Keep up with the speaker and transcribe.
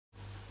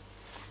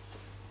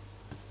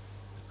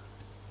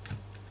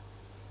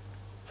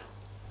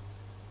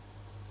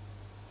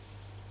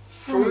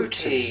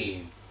fruity.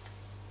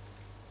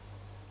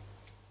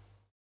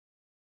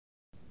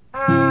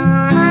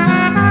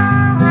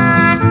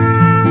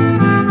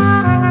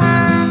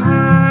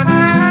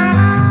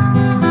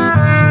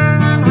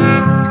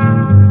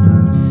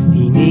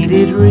 He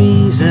needed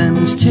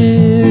reasons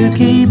to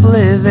keep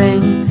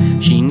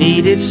living. She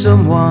needed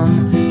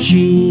someone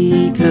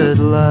she could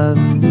love.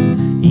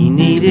 He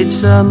needed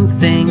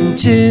something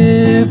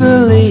to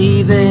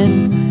believe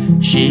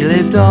in. She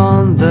lived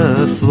on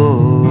the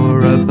floor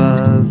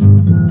above.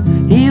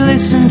 He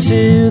listened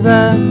to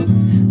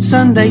the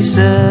Sunday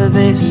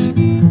service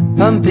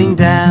pumping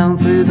down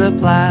through the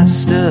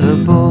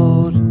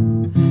plasterboard.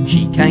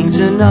 She came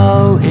to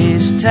know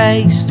his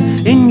taste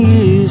in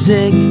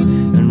music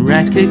and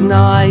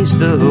recognized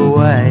the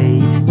way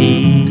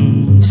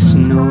he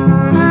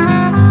snored.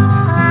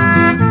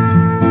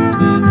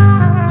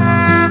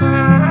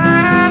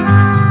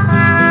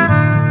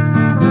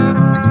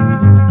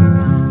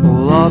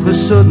 All of a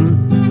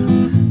sudden,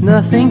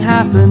 nothing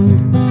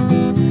happened.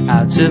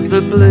 Out of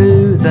the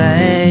blue,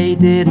 they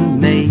didn't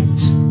meet.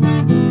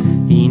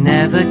 He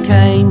never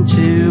came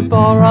to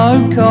borrow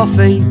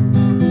coffee.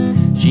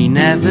 She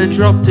never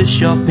dropped a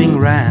shopping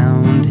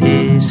round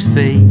his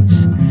feet.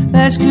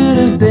 Theirs could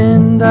have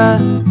been the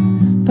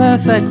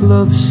perfect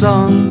love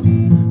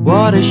song.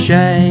 What a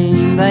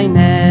shame they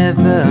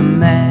never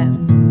met.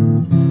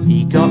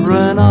 He got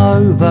run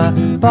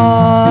over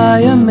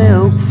by a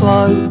milk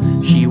float.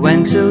 She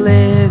went to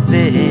live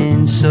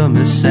in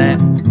Somerset.